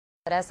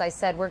But as I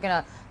said, we're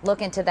going to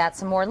look into that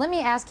some more. Let me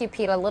ask you,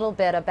 Pete, a little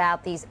bit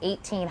about these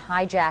 18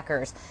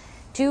 hijackers.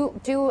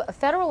 Do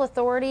federal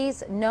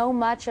authorities know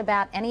much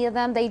about any of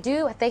them? They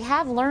do. They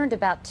have learned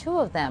about 2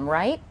 of them,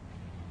 right?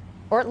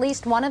 Or at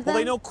least one of them?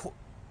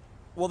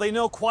 Well, they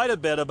know quite a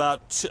bit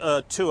about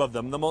 2 of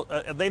them.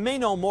 They may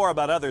know more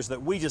about others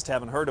that we just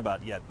haven't heard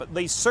about yet, but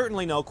they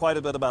certainly know quite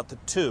a bit about the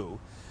 2,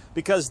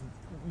 because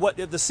what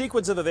the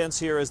sequence of events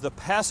here is the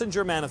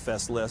passenger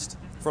manifest list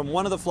from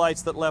one of the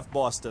flights that left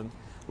Boston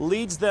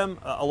leads them,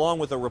 along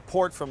with a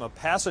report from a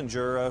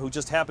passenger who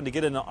just happened to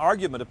get in an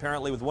argument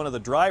apparently with one of the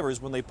drivers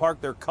when they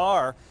parked their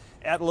car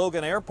at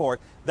Logan Airport.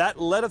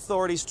 That led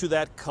authorities to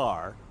that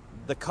car.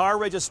 The car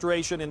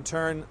registration in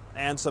turn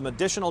and some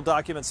additional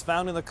documents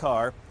found in the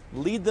car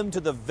lead them to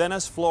the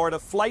Venice, Florida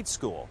flight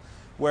school,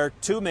 where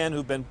 2 men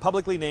who've been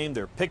publicly named,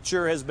 their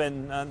picture has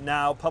been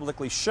now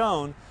publicly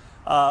shown.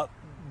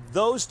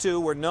 Those 2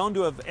 were known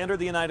to have entered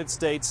the United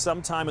States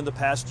sometime in the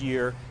past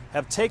year,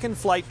 have taken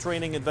flight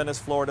training in Venice,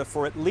 Florida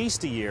for at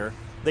least a year.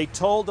 They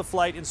told the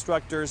flight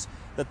instructors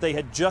that they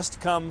had just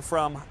come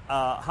from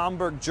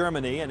Hamburg,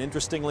 Germany, and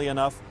interestingly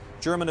enough,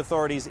 German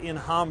authorities in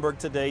Hamburg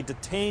today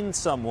detained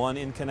someone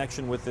in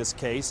connection with this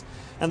case,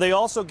 and they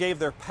also gave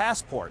their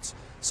passports.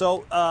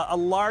 So a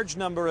large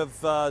number of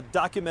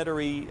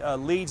documentary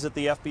leads that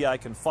the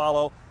FBI can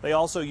follow. They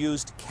also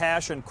used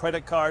cash and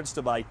credit cards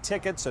to buy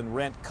tickets and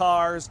rent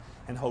cars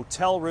and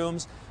hotel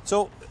rooms.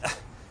 So,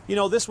 you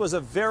know, this was a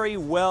very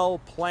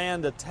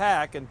well-planned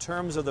attack in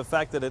terms of the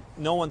fact that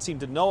no one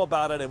seemed to know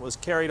about it. It was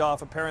carried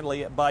off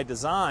apparently by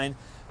design,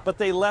 but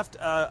they left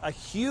a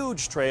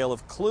huge trail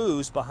of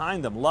clues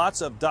behind them,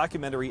 lots of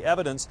documentary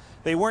evidence.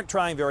 They weren't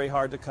trying very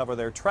hard to cover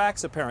their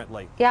tracks,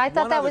 apparently. Yeah, I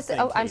thought that was...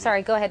 Oh, I'm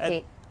sorry. Go ahead,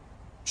 Pete.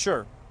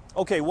 Sure.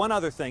 Okay, one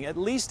other thing. At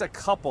least a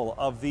couple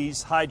of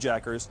these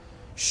hijackers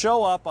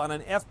show up on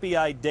an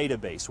FBI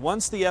database.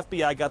 Once the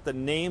FBI got the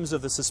names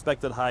of the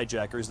suspected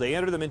hijackers, they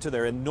entered them into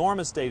their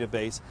enormous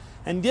database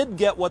and did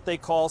get what they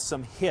call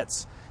some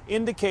hits,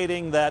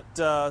 indicating that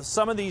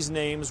some of these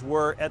names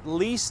were at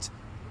least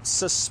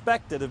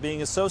suspected of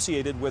being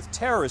associated with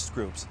terrorist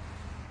groups.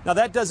 Now,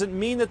 that doesn't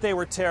mean that they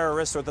were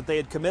terrorists or that they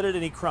had committed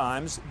any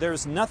crimes.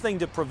 There's nothing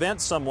to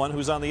prevent someone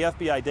who's on the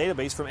FBI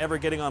database from ever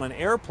getting on an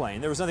airplane.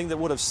 There was nothing that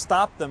would have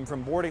stopped them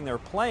from boarding their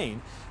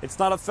plane. It's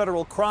not a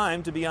federal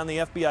crime to be on the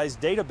FBI's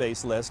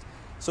database list.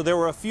 So there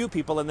were a few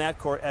people in that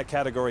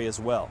category as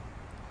well.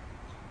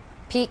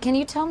 Pete, can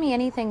you tell me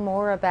anything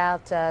more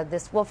about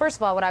this? Well, first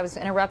of all, what I was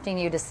interrupting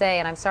you to say,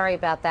 and I'm sorry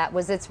about that,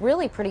 was it's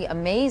really pretty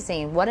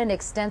amazing what an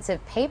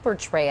extensive paper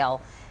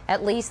trail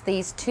at least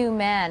these 2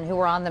 men who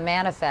were on the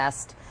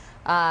manifest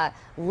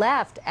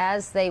left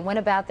as they went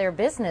about their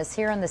business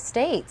here in the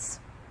States.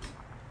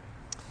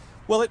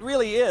 Well, it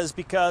really is,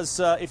 because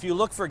if you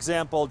look, for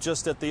example,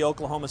 just at the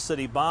Oklahoma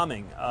City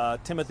bombing,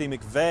 Timothy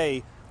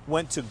McVeigh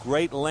went to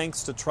great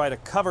lengths to try to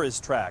cover his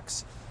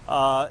tracks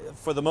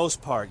for the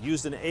most part,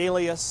 used an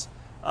alias,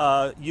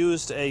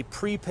 used a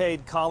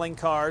prepaid calling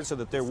card so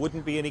that there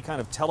wouldn't be any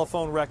kind of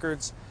telephone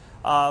records.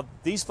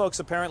 These folks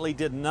apparently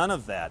did none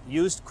of that,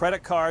 used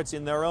credit cards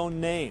in their own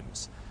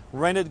names,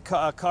 rented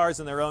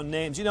cars in their own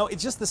names. You know,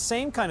 it's just the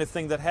same kind of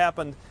thing that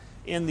happened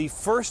in the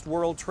first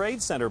World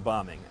Trade Center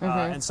bombing.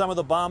 And some of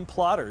the bomb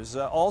plotters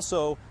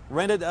also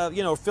rented,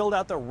 you know, filled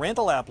out the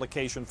rental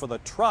application for the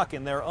truck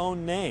in their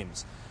own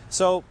names.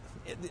 So,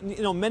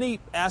 you know, many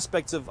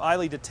aspects of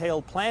highly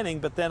detailed planning,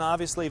 but then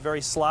obviously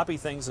very sloppy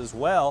things as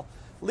well,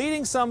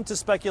 leading some to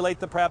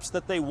speculate that perhaps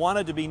that they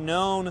wanted to be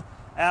known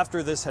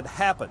after this had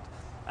happened.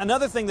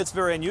 Another thing that's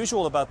very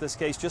unusual about this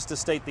case, just to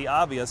state the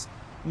obvious,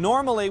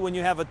 normally when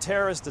you have a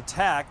terrorist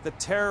attack, the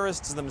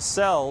terrorists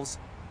themselves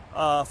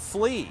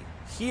flee.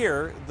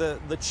 Here,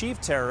 the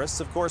chief terrorists,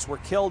 of course, were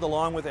killed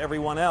along with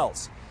everyone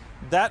else.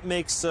 That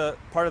makes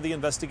part of the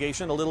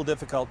investigation a little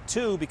difficult,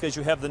 too, because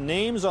you have the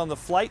names on the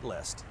flight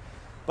list.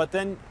 But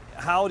then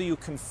how do you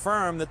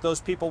confirm that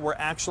those people were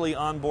actually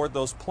on board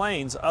those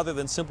planes, other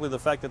than simply the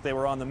fact that they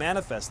were on the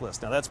manifest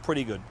list? Now, that's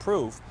pretty good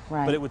proof,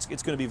 but it's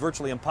going to be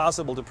virtually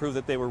impossible to prove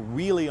that they were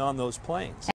really on those planes.